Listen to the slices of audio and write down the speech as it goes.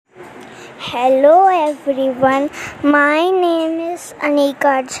Hello everyone, my name is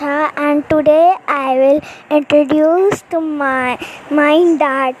Anika Jha and today I will introduce to my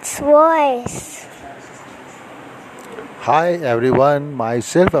dad's voice. Hi everyone,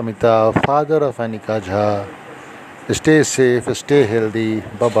 myself Amita, father of Anika Jha. Stay safe, stay healthy.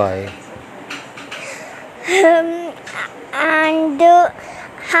 Bye bye. Um, and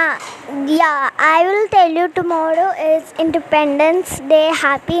I will tell you tomorrow is Independence Day.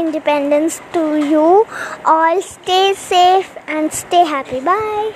 Happy Independence to you. All stay safe and stay happy. Bye.